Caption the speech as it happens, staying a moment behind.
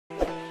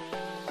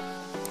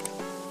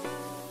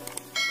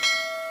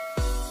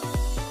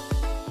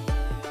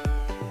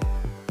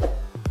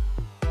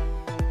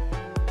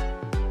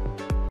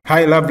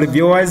Hi lovely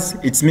viewers,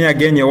 it's me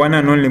again, your one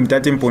and only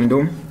Mutati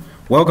Mpundu.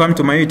 Welcome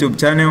to my YouTube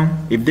channel.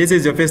 If this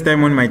is your first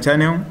time on my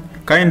channel,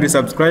 kindly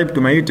subscribe to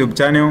my YouTube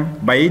channel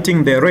by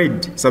hitting the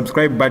red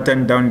subscribe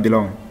button down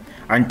below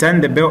and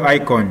turn the bell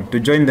icon to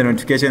join the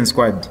notification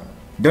squad.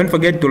 Don't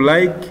forget to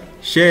like,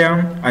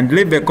 share and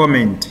leave a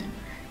comment.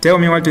 Tell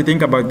me what you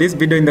think about this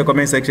video in the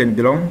comment section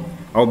below.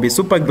 I'll be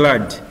super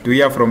glad to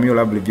hear from you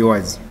lovely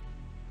viewers.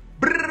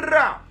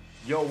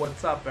 Yo,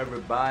 what's up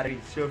everybody?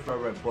 It's your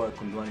favorite boy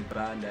Kondwani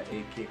Banda,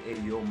 aka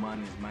your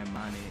man is my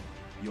money,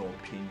 your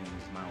opinion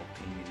is my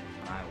opinion,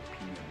 and my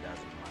opinion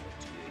doesn't matter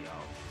to you, yo.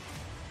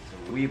 So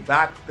we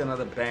back with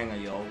another banger,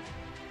 yo.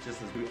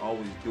 Just as we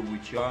always do,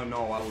 which y'all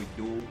know what we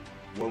do,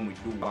 when we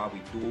do what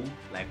we do,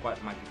 like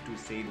what Macky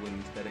said when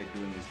he started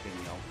doing this thing,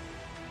 yo.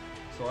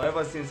 So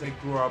ever since I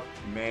grew up,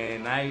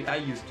 man, I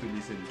used to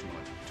listen to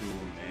Macky,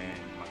 man.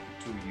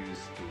 Macky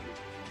used to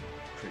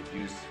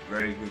produce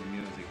very good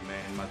music,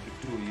 man. Macky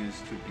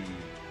used to be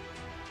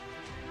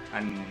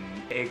an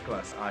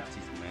A-class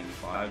artist, man.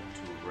 If I had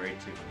to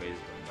rate it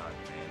based on that,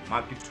 man,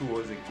 Macky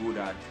was a good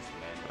artist,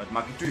 man. But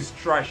Macky is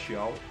trash,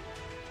 yo.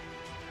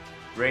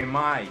 Rain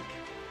Mike,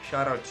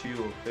 shout out to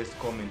you. First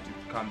comment to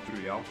come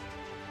through, yo.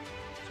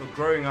 So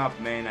growing up,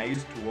 man, I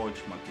used to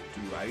watch Macky.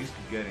 I used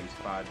to get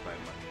inspired by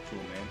Macky,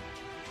 man.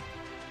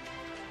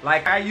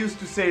 Like I used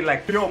to say,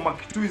 like, yo,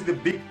 Macky is the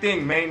big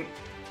thing, man.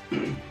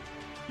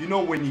 You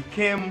know, when he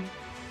came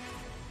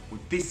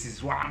with "This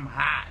is why I'm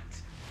hot,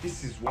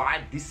 this is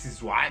why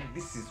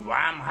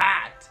I'm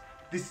hot,"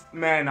 this,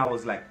 man, I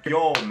was like,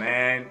 yo,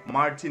 man,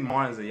 Martin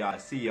Marza, yeah, I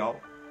see, yo.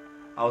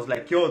 I was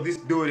like, yo, this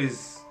dude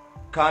is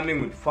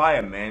coming with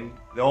fire, man.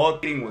 The whole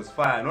thing was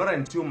fire. Not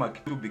until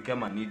Macky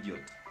became an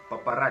idiot.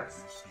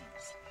 Paparazzi.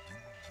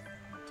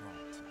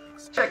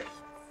 Check.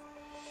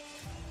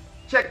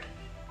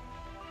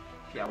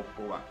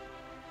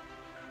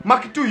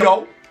 Macky,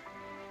 yo.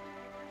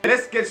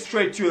 Let's get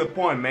straight to the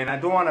point, man. I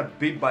don't want to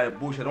beat by the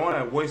bush. I don't want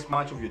to waste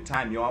much of your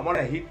time, yo. I want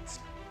to hit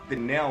the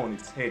nail on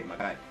its head, my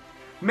guy.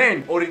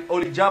 Man,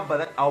 Olijaba,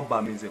 that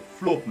album is a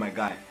flop, my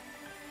guy.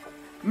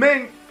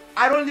 Man,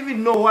 I don't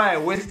even know why I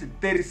wasted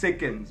 30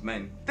 seconds,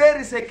 man.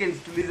 30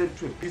 seconds to listen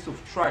to a piece of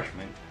trash,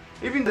 man.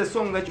 Even the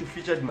song that you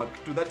featured,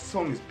 Macky, that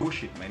song is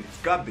bullshit, man. It's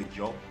garbage,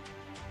 yo.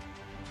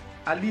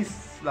 At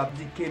least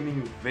Labdi came in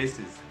with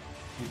verses.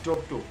 He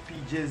talked of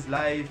PJ's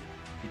life.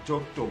 He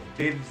talked of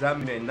Dave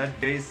Zamina in that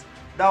verse.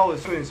 That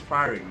was so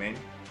inspiring, man.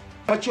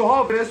 But your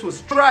whole verse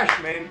was trash,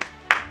 man.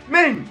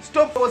 Man,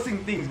 stop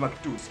forcing things,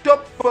 Macky.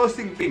 Stop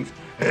forcing things.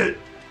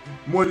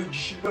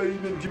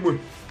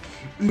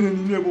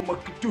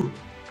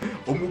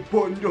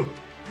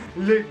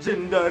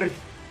 Legendary.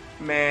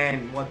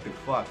 Man, what the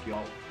fuck,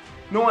 y'all?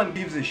 No one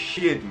gives a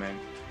shit, man.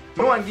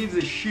 No one gives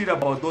a shit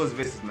about those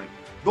verses, man.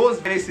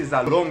 Those verses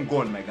are long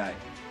gone, my guy.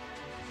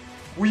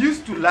 We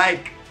used to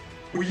like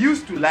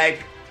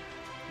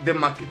the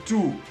Macky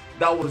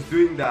that was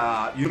doing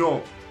the, you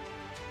know,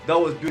 that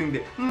was doing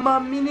the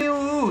Mami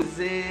News,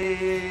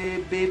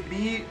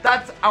 baby.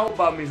 That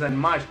album is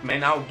unmatched,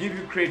 man. I'll give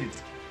you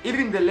credit.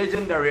 Even the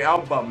legendary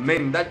album,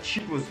 man, that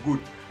shit was good.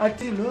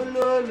 Ati lo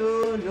lo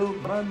lo lo,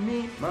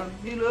 mami,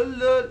 mami lo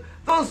lo.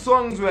 Those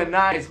songs were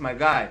nice, my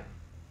guy.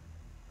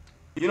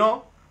 You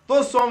know,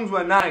 those songs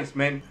were nice,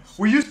 man.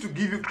 We used to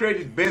give you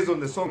credit based on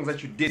the songs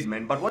that you did,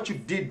 man. But what you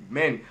did,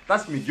 man,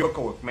 that's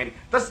mediocre work, man.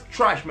 That's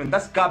trash, man.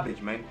 That's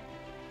garbage, man.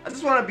 I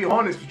just want to be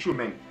honest with you,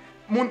 man.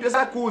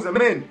 Muntesakuza,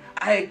 man.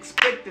 I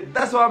expected.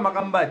 That's why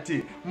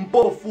Makambati.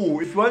 Mpofu.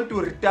 If you want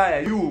to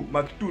retire, you,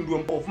 Macky,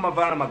 Mpofu,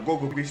 Mavana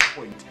Magogo, at this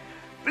point.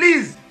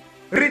 Please,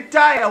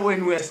 retire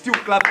when we are still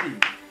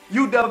clapping.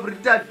 You'd have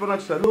retired for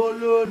not lo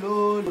lo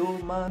lo lo,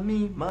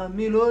 mami,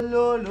 mami, lo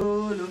lo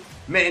lo lo.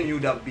 Man,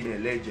 you'd have been a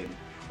legend.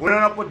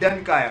 Unanapo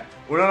Dankaya,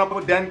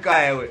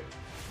 we.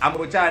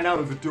 Ambocha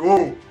announce it.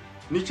 Oh,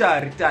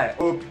 Nicha retire.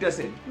 Oh,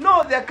 Peterson.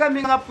 No, they're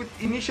coming up with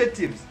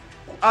initiatives.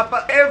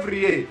 Every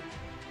year,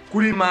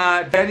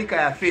 Kulima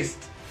Danikaya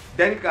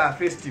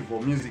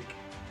Festival music.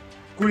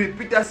 Kuli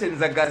Peterson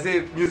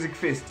Zagaze Music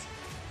Fest.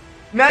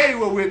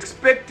 Now we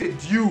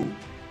expected you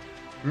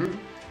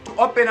to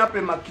open up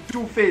a Macky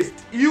fest.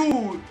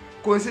 You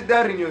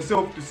considering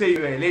yourself to say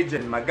you're a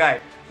legend, my guy.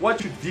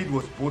 What you did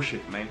was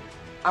bullshit, man.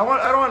 I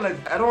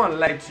don't want to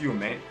lie to you,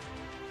 man.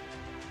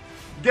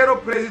 Ghetto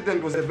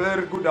President was a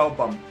very good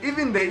album.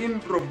 Even the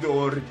intro of the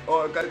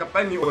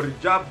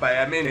Olijaba,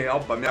 I mean,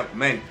 album,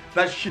 man,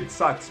 that shit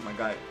sucks, my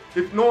guy.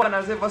 If no one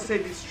has ever said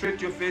it straight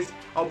to your face,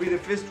 I'll be the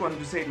first one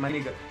to say it, my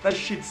nigga. That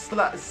shit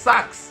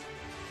sucks.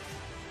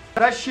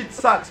 That shit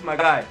sucks, my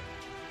guy.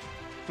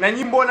 Na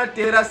nyimbo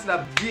terrace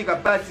la big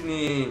apart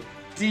ni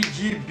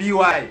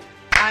TGBY.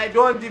 I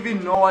don't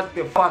even know what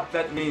the fuck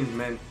that means,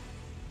 man.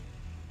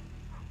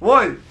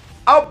 Boy,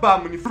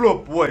 album ni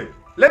flop, boy.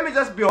 Let me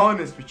just be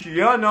honest with you,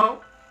 you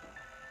know.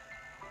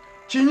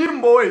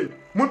 Chinyimbo,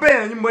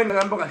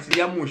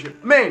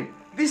 man,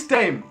 this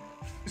time,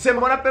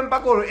 semona pempa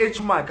kolo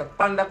H-Mark,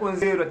 panda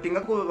konzero,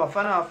 tinga ko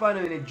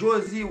wafana ne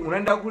Josie,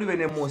 unenda kuli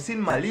wene Mosin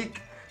Malik,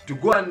 to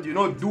go and, you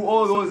know, do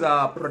all those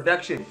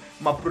production.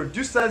 My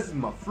producers,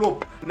 my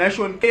flop. Na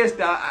Sean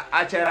Kester,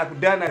 achara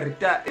kudana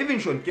retire. Even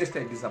Sean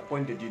Kester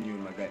disappointed in you,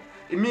 my guy.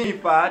 Me,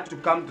 if I had to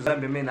come to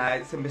Zambia, man,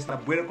 I semester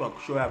bueno kwa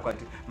show ya kwa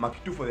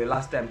Macky for the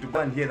last time to go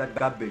and hear that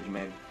garbage,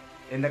 man.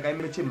 And like I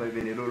mentioned, my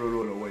very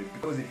low,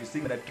 because if you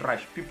sing that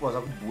trash, people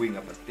are booing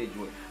up a stage.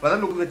 But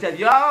then look at the chat,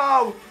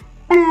 yo,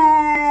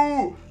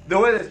 boo! The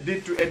way they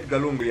did to Edgar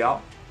Lungu, yeah.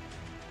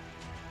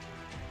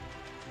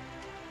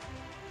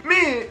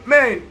 Me,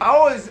 man, I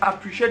always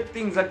appreciate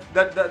things that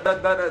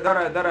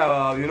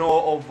are you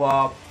know,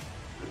 of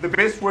the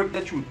best work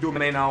that you do,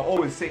 man. I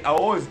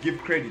always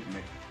give credit,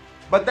 man.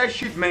 But that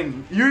shit,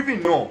 man, you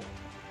even know.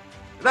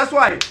 That's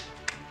why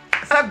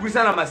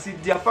Sagrisana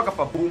Masidia fuck up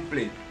a boom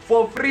play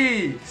for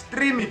free.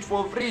 Stream it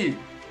for free.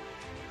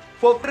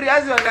 For free.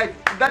 As you are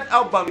like, that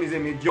album is a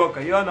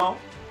mediocre, you know?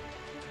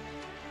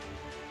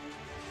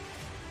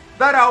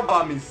 That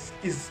album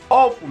is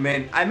awful,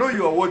 man. I know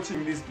you are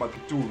watching this, Macky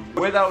too.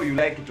 Whether you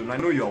like it or not,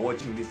 I know you are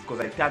watching this because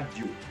I tagged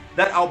you.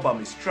 That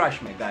album is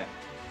trash, my guy.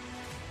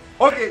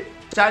 Okay,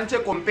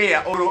 Chanche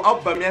compare or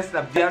album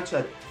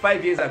yesterday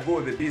 5 years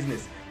ago, the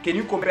business. Can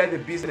you compare the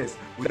business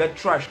with that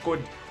trash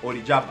called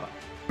Olijaba?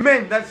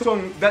 Man, that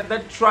song,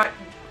 that trash.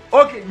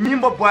 Okay,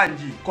 Nimbo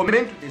Bwanji,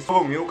 comment to the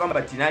song, you come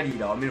back Tinari,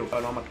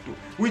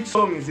 which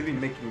song is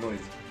even making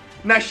noise?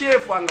 Na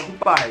chef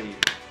wangakupai.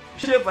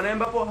 Chef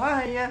anaimba po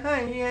haya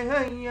haya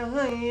haya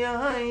haya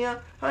haya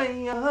haya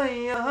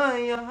haya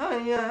haya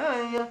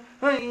haya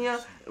haya.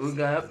 We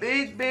got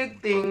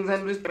big things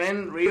and we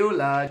spend real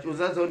large.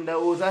 Uza zonda,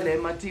 uza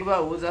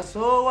lemativa, uza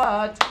so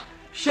what?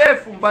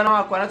 Chef mpana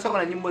wako anatoka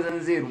na nyimbo za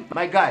nzeru.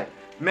 My guy,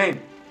 man,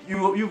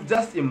 you've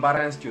just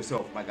embarrassed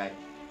yourself, my guy.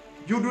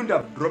 You don't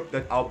have dropped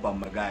that album,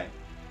 my guy.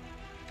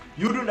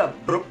 You don't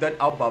have dropped that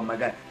album, my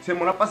guy. Say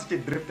mona pass to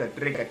drop that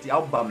track at the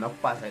album na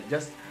pass.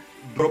 Just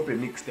drop a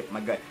mixtape, my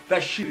guy.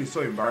 That shit is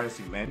so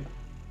embarrassing, man.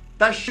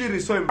 That shit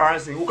is so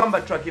embarrassing. You come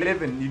back track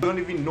 11, you don't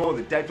even know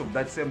the title of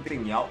that same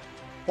thing, y'all.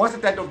 What's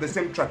the title of the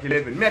same track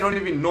 11? Me, I don't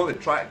even know the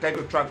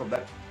title track of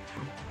that.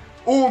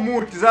 Oh,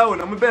 mutizao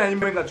na mbena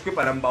nyimbo nga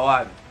chukwe number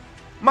 1.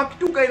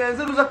 Macky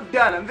inaanza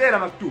kudana mvera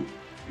Macky.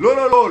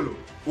 Lolo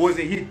was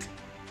a hit.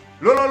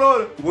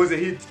 Lolo was a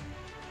hit.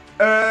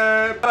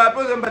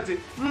 Mbati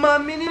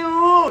mami ni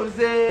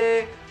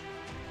uze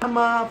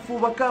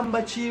amafuba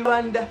kamba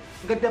chivanda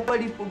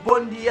ngatapali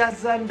bondi ya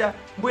zanda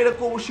mbwele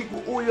ko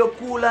ushiku uyo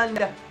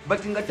kulanda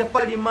but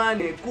ngatapali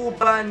mane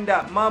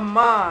kubanda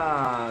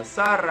mama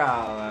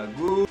Sarah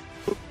good.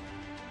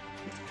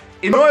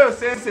 In all your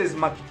senses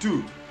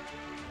Macky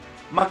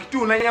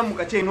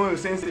unanyamuka cha in all your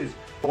senses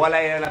wala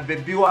ya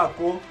baby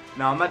wako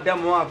na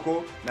madamu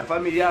wako na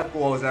familia yako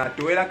wauza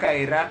toela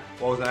kaira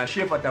wauza na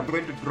chef at I'm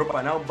going to drop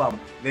an album,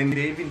 then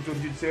they even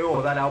told you to say,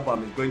 oh, that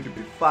album is going to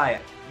be fire.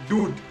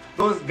 Dude,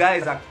 those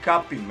guys are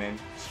capping, man.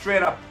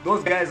 Straight up,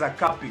 those guys are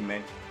capping,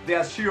 man. They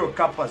are serial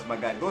cappers, my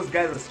guy. Those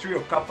guys are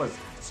serial cappers.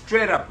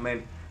 Straight up,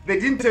 man. They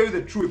didn't tell you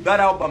the truth. That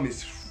album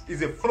is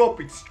a flop.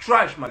 It's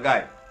trash, my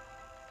guy.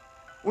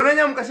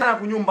 Unanyamuka sana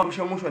kunyumba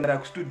mshamusho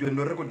ndara studio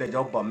ndo record the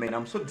album, man.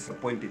 I'm so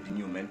disappointed in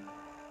you, man.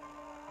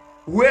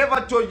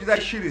 Whoever told you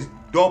that shit is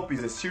dope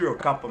is a serial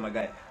capper, my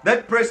guy.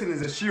 That person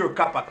is a serial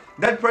capper.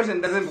 That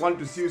person doesn't want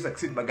to see you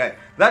succeed, my guy.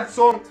 That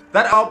song,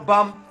 that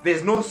album,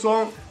 there's no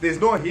song, there's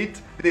no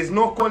hit, there's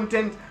no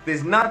content,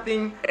 there's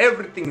nothing.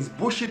 Everything is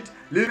bullshit.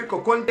 Lyrical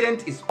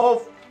content is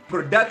off.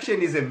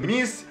 Production is a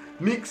miss.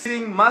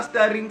 Mixing,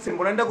 mastering,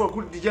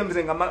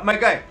 my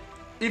guy.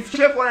 If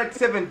Chef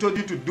 187 told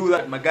you to do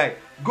that, my guy,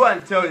 go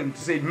and tell him to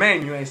say,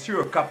 man, you're a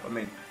serial capper,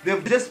 man.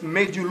 They've just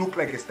made you look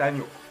like a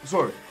stanio.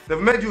 Sorry,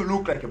 they've made you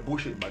look like a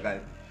bullshit, my guy.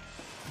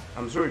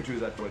 I'm sorry to use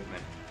that word, man.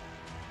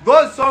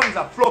 Those songs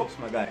are flops,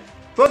 my guy.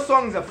 Those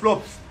songs are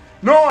flops.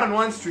 No one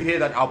wants to hear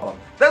that album.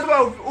 That's why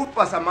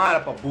Upa Samara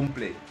pa boom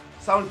play.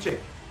 Sound check.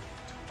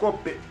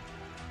 Copy.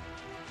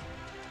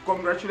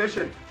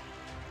 Congratulations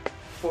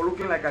for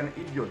looking like an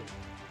idiot.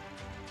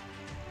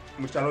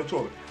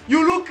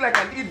 You look like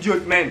an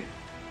idiot, man.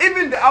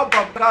 Even the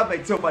album cover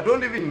itself, I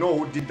don't even know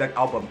who did that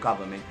album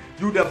cover, man.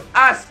 You'd have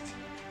asked.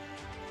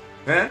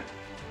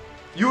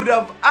 You'd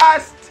have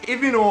asked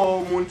even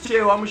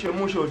Munche wa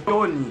Mushe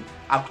Tony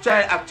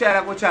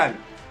akuchaya ko chani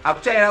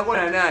akuchaya ko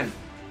na nani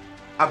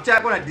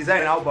akuchaya ko na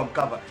design album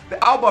cover. The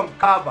album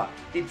cover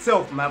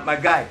itself, my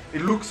guy,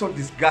 it looks so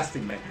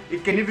disgusting, man.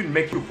 It can even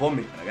make you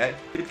vomit, my guy.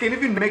 It can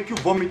even make you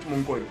vomit,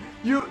 Munkoyo.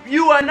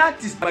 You are an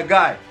artist, my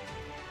guy.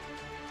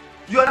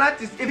 You're an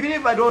artist. Even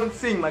if I don't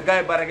sing, my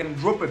guy, but I can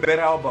drop a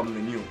better album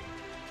than you.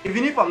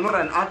 Even if I'm not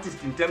an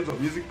artist in terms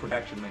of music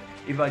production, man.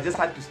 If I just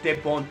had to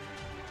step on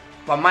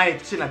for my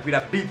chin with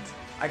a beat,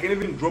 I can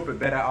even drop a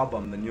better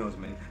album than yours,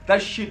 man.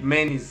 That shit,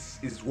 man,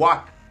 is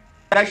whack.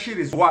 That shit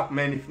is whack,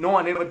 man. If no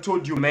one ever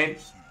told you, man.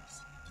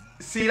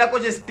 See, like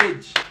on just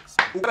stage.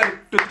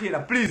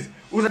 Please,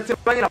 we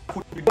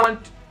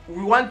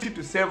want you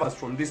to save us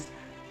from this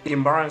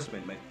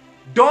embarrassment, man.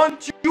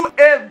 Don't you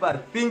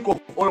ever think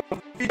of all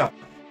future.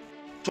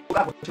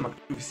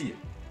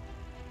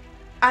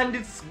 And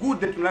it's good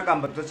that you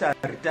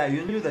retire.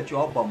 You knew that your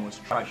album was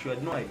trash. You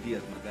had no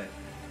ideas, my guy.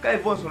 kai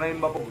vonso na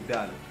imba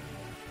kudala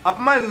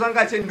apamanje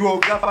zanga che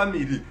ndoga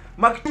family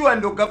Macky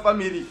ndoga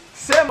family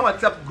same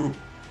WhatsApp group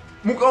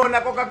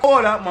mukaona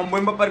Coca-Cola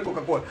mambo pari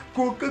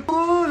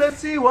Coca-Cola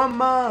si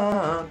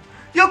wama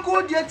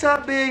yokudya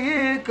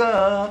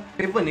tabeka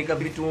evonika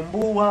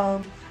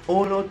vitumbua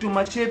olo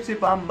tuma chips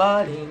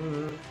pambali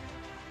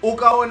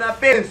ukaona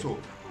penso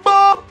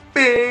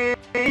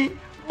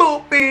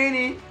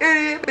bopeni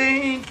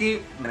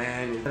ebeki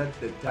man, that's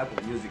the type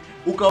of music.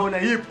 Ukaona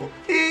hippo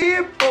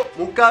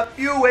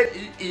mukapiwe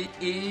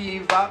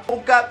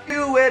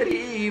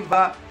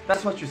riva.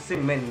 That's what you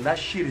sing, man. That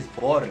shit is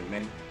boring,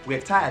 man.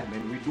 We're tired,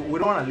 man. We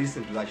don't want to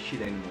listen to that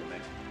shit anymore,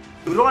 man.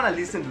 We don't want to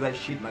listen to that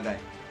shit, my guy.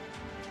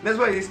 That's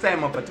why this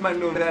time up, but man,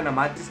 no matter na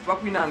artist,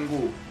 fuck we not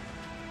go.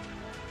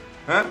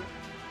 Huh?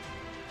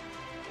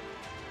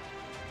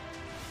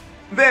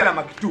 There,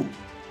 Macky.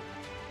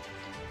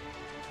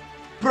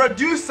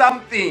 Produce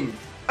something.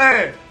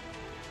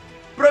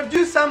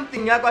 Produce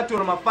something yako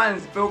to my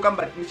fans pe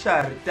ukamba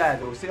nisha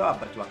retired usewa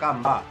hapa tu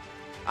akamba.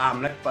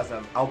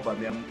 Mnatupasa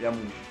album ya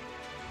mwisho.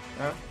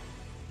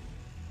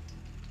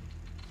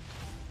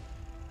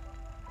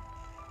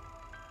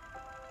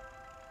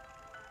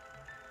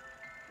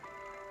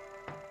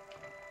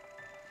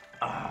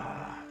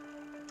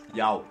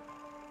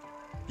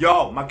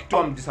 Yo, Macky,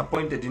 I'm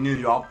disappointed in you,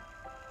 yo.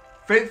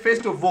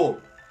 First of all,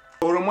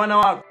 Oromwana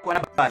wako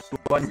na batu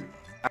wani.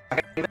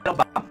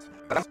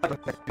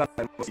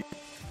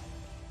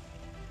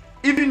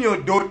 Even your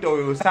daughter or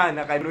your son,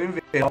 I can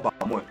even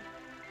help more.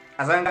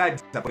 As I got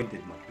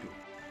disappointed,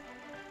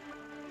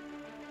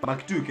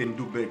 Macky, you can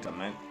do better,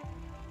 man.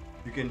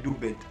 You can do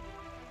better.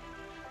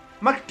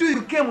 Macky,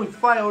 you came with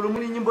fire. What a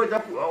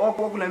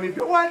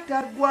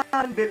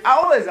one, babe. I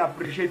always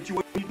appreciate you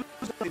when you do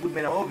something good,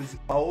 man. I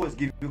always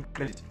give you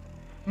credit.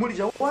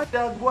 Mulija, what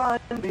a one,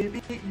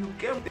 baby. You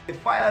came with the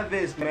fire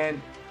vest,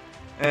 man.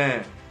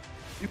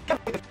 You came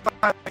with the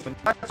fire vest.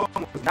 That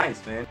song was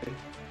nice, man.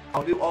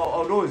 I'll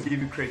always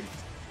give you credit.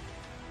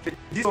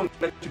 This song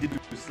that you did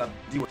with Slap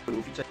D was the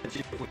feature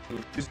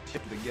to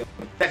the girl.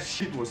 That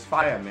shit was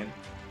fire, man.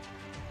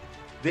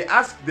 They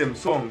asked them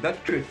song.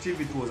 That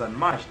creativity was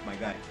unmatched, my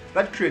guy.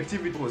 That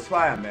creativity was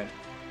fire, man.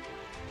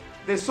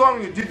 The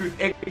song you did with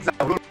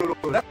Exile,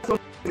 that song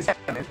is fire,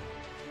 man.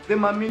 The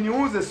Mamini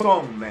was the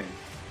song, man.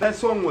 That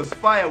song was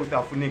fire with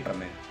Afunika,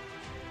 man.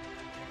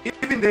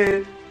 Even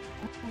the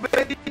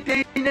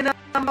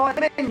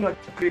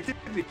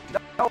creativity,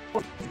 that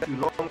was too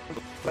long,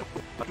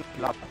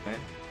 man.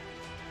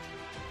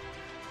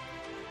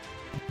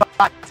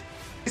 But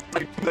this is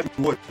Macky that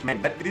you watch,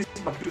 man. This is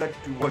Macky that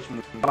you watch,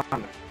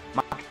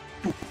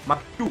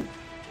 Macky.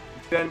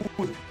 Then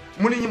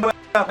muni nyimbo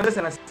yako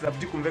sana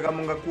Slapdi kumveka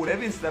munga kula.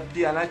 Even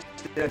Slapdi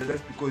anacheza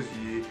just because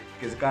he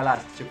kezika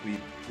last check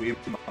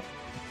kuimba.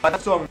 But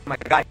that song, my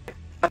guy,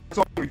 that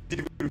song we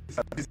did with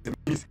Slapdi is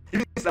amazing.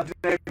 Even Slapdi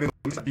never even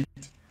miss a beat.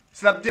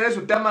 Slapdi is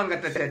so damn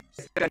angata.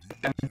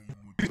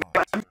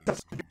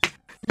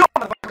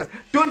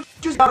 Don't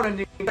choose down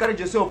and encourage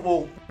yourself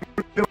or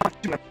you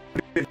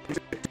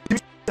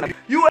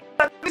are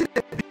missing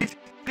the beat.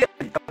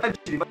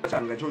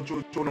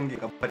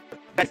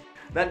 Guys,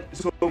 that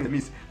song is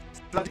miss.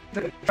 Try to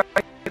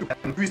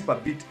twist a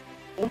beat.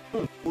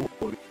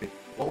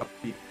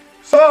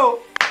 So,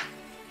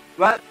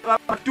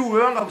 Macky, we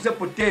want to say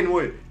for 10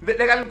 way. They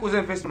can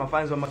cause first my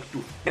fans wa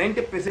Macky.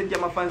 90% ya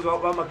mafans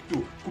wa Macky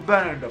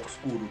kubana na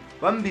kuskuru.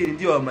 Wambiri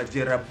ndio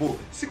majerabo.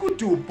 Siku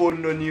tu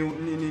upondo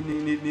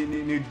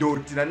ni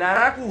dot na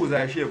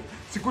narakuza chef.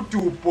 Siku tu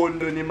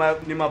upondo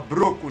ni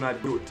mabroku na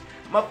dot.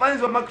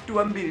 Mafans wa Macky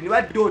wambiri ni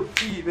wa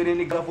dot even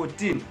ni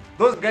 14.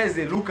 Those guys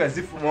they look as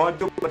if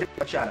mwato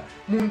pachara.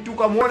 Muntu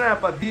kamuona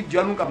hapa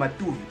video anuka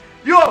matuvi.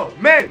 Yo,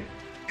 man,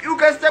 you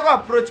can still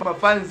approach my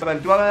fans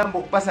bantu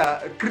wangambo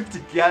kupasa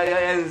critic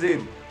ya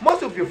nzenu.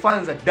 Most of your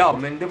fans are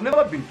dumb, man. They've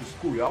never been to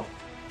school, yo.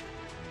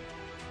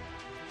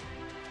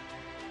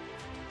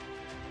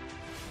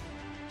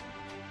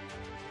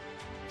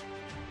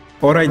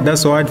 Alright,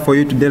 that's all for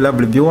you today,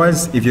 lovely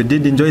viewers. If you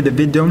did enjoy the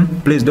video,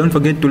 please don't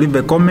forget to leave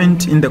a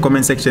comment in the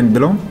comment section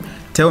below.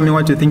 Tell me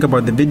what you think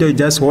about the video you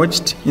just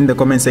watched in the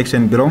comment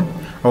section below.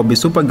 I'll be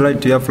super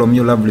glad to hear from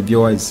you, lovely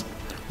viewers.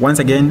 Once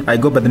again, I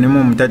go by the name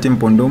of Mutati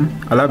Mpundu.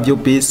 I love you,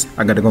 peace,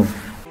 I gotta go.